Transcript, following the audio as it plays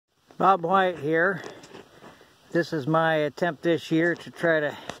Bob White here. This is my attempt this year to try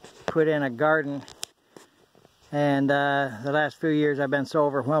to put in a garden. And the last few years I've been so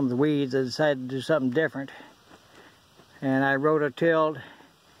overwhelmed with weeds, I decided to do something different. And I rototilled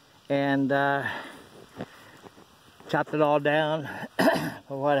and chopped it all down.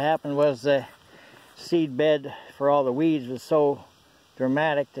 But what happened was the seed bed for all the weeds was so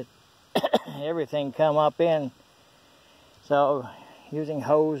dramatic that everything come up in. So using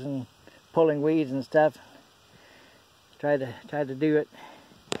hose and pulling weeds and stuff, tried to do it.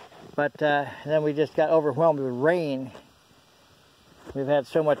 But then we just got overwhelmed with rain. We've had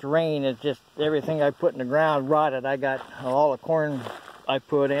so much rain, it's just everything I put in the ground rotted. I got all the corn I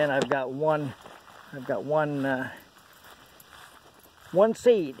put in. I've got one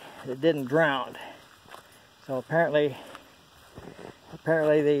seed that didn't drown. So apparently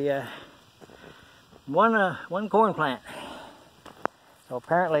the one corn plant. So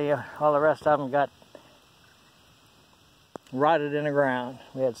apparently all the rest of them got rotted in the ground.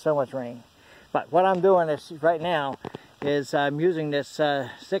 We had so much rain. But what I'm doing is right now is I'm using this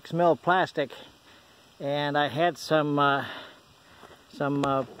 6 mil plastic, and I had some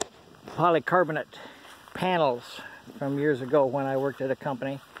polycarbonate panels from years ago when I worked at a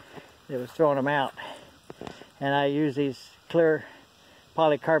company that was throwing them out, and I use these clear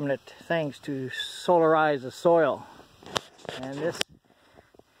polycarbonate things to solarize the soil, and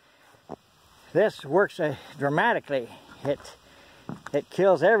this works dramatically. It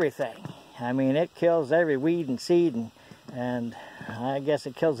kills everything. I mean, it kills every weed and seed, and I guess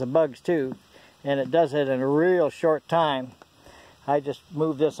it kills the bugs too, and it does it in a real short time. I just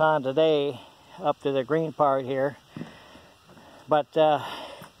moved this on today up to the green part here, but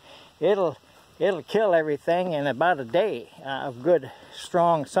it'll kill everything in about a day of good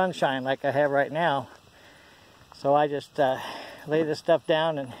strong sunshine like I have right now. So I just lay this stuff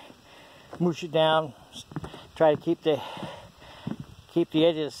down and moosh it down, try to keep the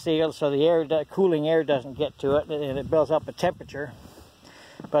edges sealed so the cooling air doesn't get to it, and it builds up a temperature.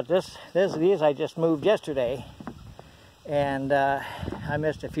 But these I just moved yesterday, and I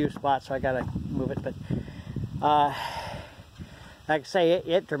missed a few spots, so I got to move it. But like I say,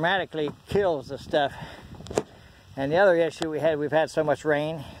 it dramatically kills the stuff. And the other issue we've had so much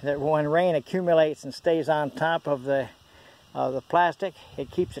rain that when rain accumulates and stays on top of the plastic, it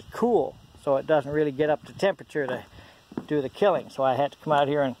keeps it cool, so it doesn't really get up to temperature to do the killing. So I had to come out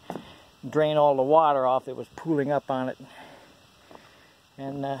here and drain all the water off that was pooling up on it,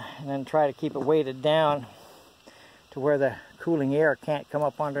 and then try to keep it weighted down to where the cooling air can't come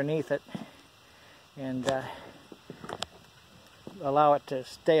up underneath it, and allow it to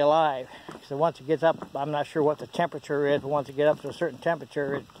stay alive. So once it gets up, I'm not sure what the temperature is, but once it gets up to a certain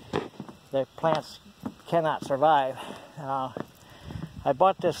temperature, the plants cannot survive. I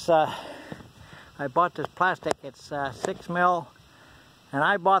bought this plastic. It's 6 mil, and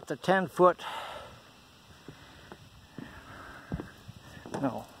I bought the 10-foot.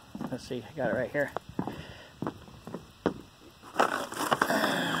 No, let's see. I got it right here.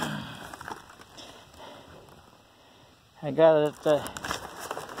 I got it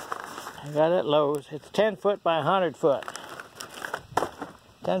at Lowe's. It's 10 foot by 100 foot.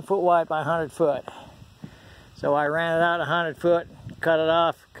 10 foot wide by 100 foot. So I ran it out 100 foot, cut it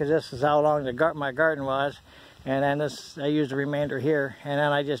off, because this is how long my garden was. And then I used the remainder here, and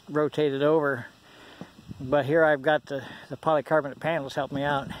then I just rotated over. But here I've got the polycarbonate panels help me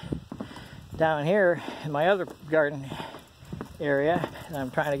out. Down here in my other garden area that I'm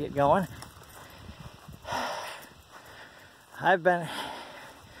trying to get going,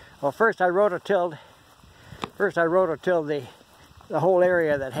 first I rototilled the whole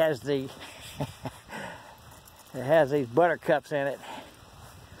area that has it has these buttercups in it,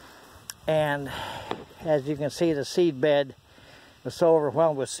 and as you can see, the seed bed was so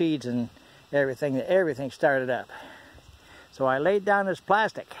overwhelmed with seeds and everything that everything started up. So I laid down this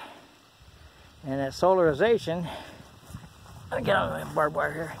plastic, and that solarization, I'll get on the barbed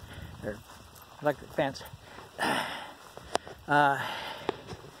wire here, or electric fence.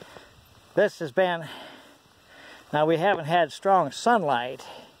 This has been, now we haven't had strong sunlight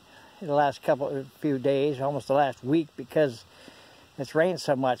in the last few days, almost the last week, because it's rained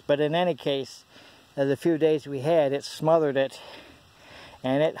so much. But in any case, the few days we had, it smothered it,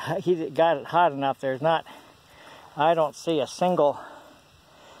 and it got it hot enough. I don't see a single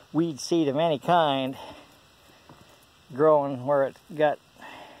weed seed of any kind growing where it got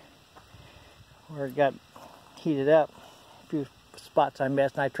heated up. A few spots I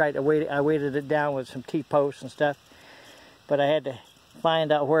missed, and I weighted it down with some T-posts and stuff, but I had to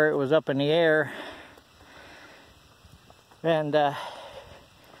find out where it was up in the air, and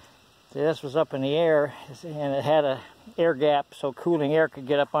See, this was up in the air, and it had a air gap so cooling air could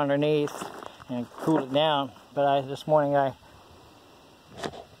get up underneath and cool it down. But this morning I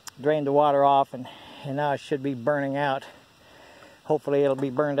drained the water off, and now it should be burning out. Hopefully it'll be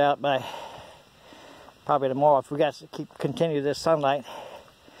burned out by probably tomorrow if we got to continue this sunlight.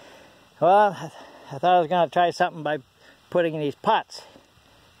 Well, I thought I was going to try something by putting in these pots,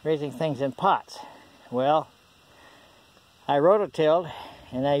 raising things in pots. Well, I rototilled,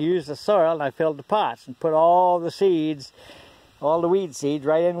 and I used the soil, and I filled the pots and put all the seeds, all the weed seeds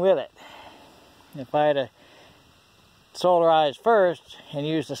right in with it. If I had solarized first and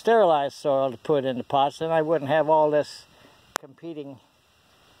used the sterilized soil to put in the pots, then I wouldn't have all this competing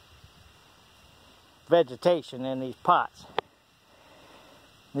vegetation in these pots.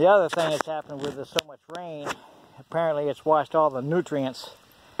 The other thing that's happened with so much rain, apparently it's washed all the nutrients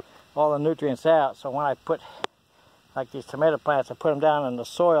out. So when I put, like these tomato plants, I put them down in the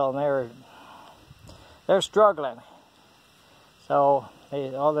soil, and they're struggling. So they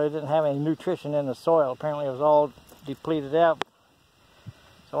didn't have any nutrition in the soil. Apparently it was all depleted out.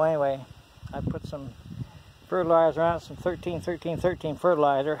 So anyway, I put some fertilizer on it, some 13-13-13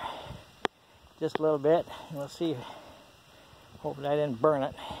 fertilizer, just a little bit, and we'll see. Hopefully I didn't burn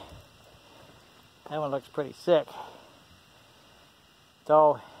it. That one looks pretty sick.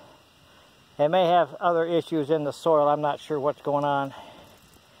 So it may have other issues in the soil. I'm not sure what's going on.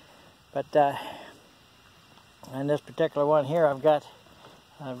 But in this particular one here, I've got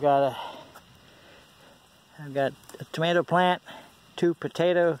a tomato plant, two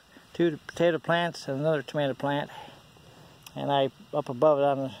potato plants, and another tomato plant. And I up above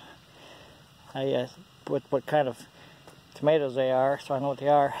it, I put what kind of tomatoes they are, so I know what they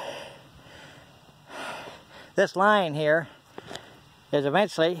are. This line here is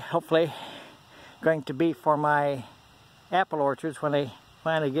eventually, hopefully, going to be for my apple orchards when they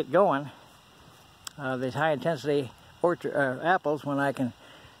finally get going. These high intensity apples, when I can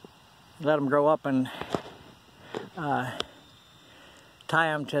let them grow up and tie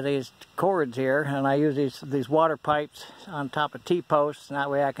them to these cords here, and I use these water pipes on top of T-posts, and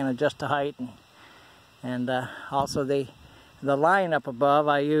that way I can adjust the height, and also the line up above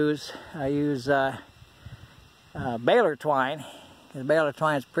I use baler twine. The baler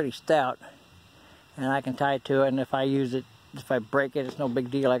twine is pretty stout, and I can tie it to it, and if I break it, it's no big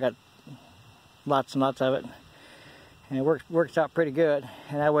deal. I got lots and lots of it, and it works out pretty good,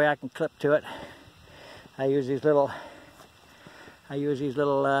 and that way I can clip to it. I use these little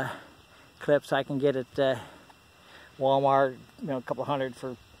clips I can get at Walmart, a couple hundred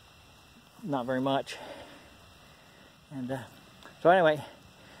for not very much. And so anyway,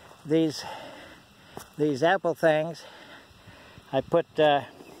 these apple things, I put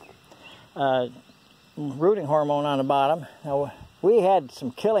rooting hormone on the bottom. Now, we had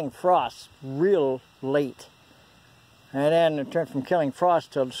some killing frosts real late, and then it turned from killing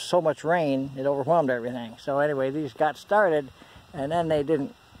frost to so much rain it overwhelmed everything. So anyway, these got started, and then they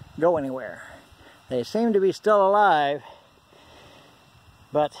didn't go anywhere. They seem to be still alive,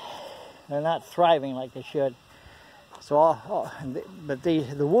 but they're not thriving like they should. So, but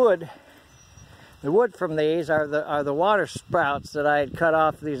the wood from these are the water sprouts that I had cut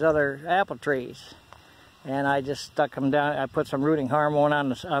off these other apple trees, and I just stuck them down. I put some rooting hormone on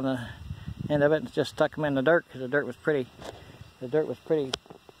the end of it, and just stuck them in the dirt because the dirt was pretty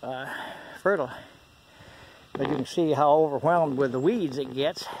fertile. But you can see how overwhelmed with the weeds it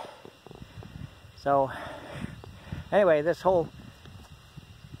gets. So anyway, this whole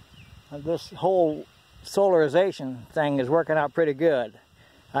solarization thing is working out pretty good.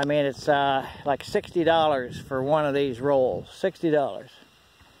 I mean, it's like $60 for one of these rolls. $60.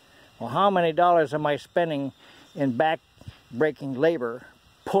 Well, how many dollars am I spending in back-breaking labor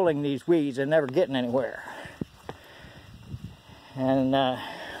pulling these weeds and never getting anywhere? And like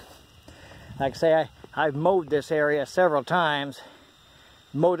I say, I've mowed this area several times.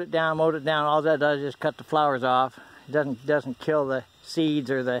 Mowed it down. All that does is just cut the flowers off. It doesn't kill the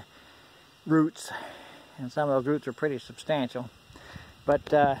seeds or the roots. And some of those roots are pretty substantial.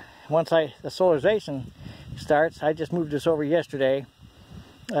 But once the solarization starts, I just moved this over yesterday.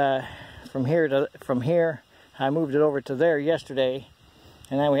 From here, I moved it over to there yesterday,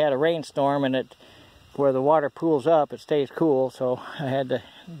 and then we had a rainstorm, and where the water pools up, it stays cool. So I had to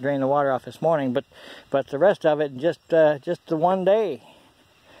drain the water off this morning. But the rest of it, just the one day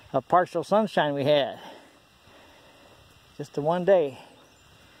of partial sunshine we had, just the one day,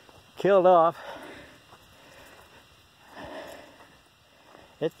 killed off.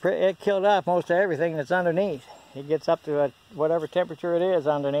 It killed off most of everything that's underneath. It gets up to whatever temperature it is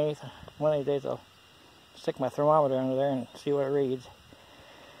underneath. One of these days I'll stick my thermometer under there and see what it reads.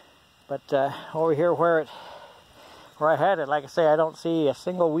 But over here where I had it, like I say, I don't see a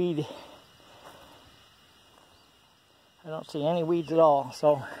single weed. I don't see any weeds at all.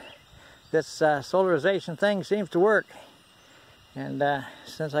 So this solarization thing seems to work. And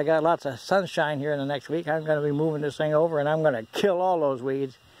since I got lots of sunshine here in the next week, I'm going to be moving this thing over and I'm going to kill all those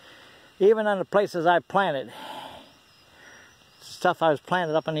weeds. Even on the places I planted. Stuff I was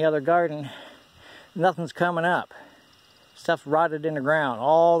planted up in the other garden, nothing's coming up. Stuff's rotted in the ground.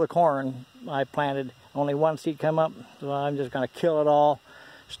 All the corn I planted, only one seed come up. So I'm just going to kill it all,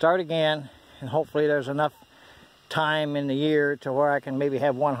 start again, and hopefully there's enough time in the year to where I can maybe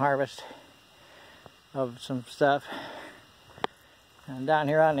have one harvest of some stuff. And down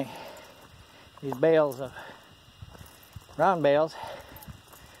here on these bales of round bales,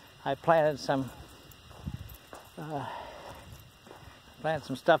 I planted some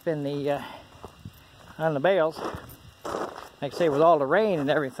stuff in the on the bales. Like I say, with all the rain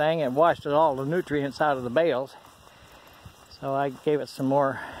and everything, it washed all the nutrients out of the bales. So I gave it some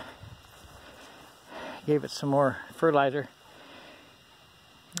more fertilizer.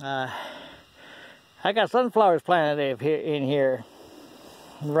 I got sunflowers planted in here.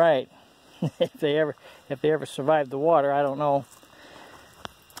 Right. if they ever survive the water, I don't know.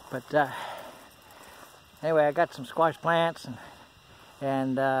 But anyway, I got some squash plants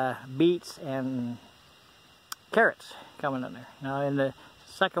and beets and carrots coming in there. Now in the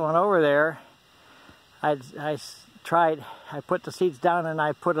second one over there, I put the seeds down and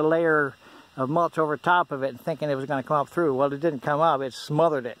I put a layer of mulch over top of it, thinking it was going to come up through. Well, it didn't come up; it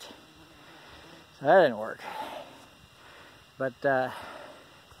smothered it. So that didn't work. But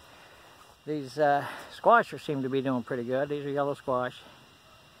these squashers seem to be doing pretty good. These are yellow squash.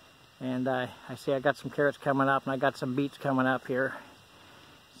 And I see I got some carrots coming up and I got some beets coming up here.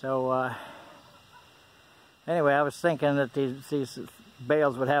 So anyway, I was thinking that these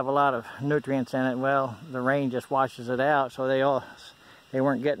bales would have a lot of nutrients in it. Well, the rain just washes it out, so they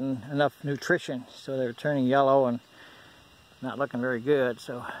weren't getting enough nutrition. So they were turning yellow and not looking very good.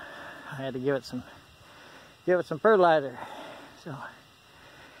 So I had to give it some fertilizer. So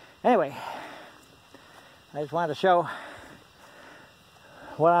anyway, I just wanted to show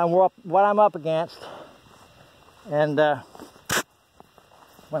what I'm up against, and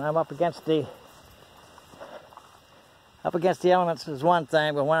when I'm up against the elements is one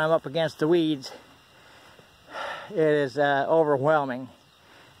thing, but when I'm up against the weeds, it is overwhelming,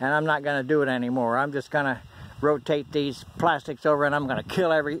 and I'm not going to do it anymore. I'm just going to rotate these plastics over, and I'm going to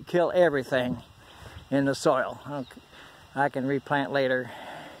kill everything in the soil. I can replant later.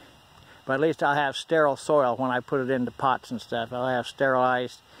 But at least I'll have sterile soil when I put it into pots and stuff. I'll have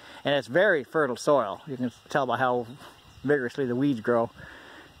sterilized, and it's very fertile soil. You can tell by how vigorously the weeds grow.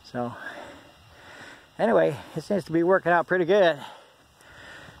 So anyway, it seems to be working out pretty good.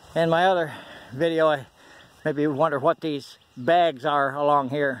 In my other video, I maybe wonder what these bags are along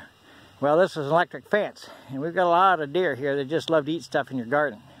here. Well, this is an electric fence, and we've got a lot of deer here that just love to eat stuff in your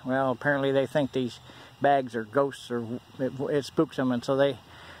garden. Well, apparently they think these bags are ghosts, or it spooks them, and so they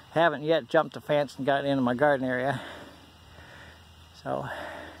haven't yet jumped the fence and got into my garden area. So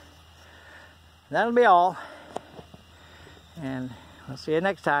that'll be all, and we'll see you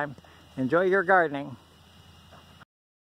next time. Enjoy your gardening.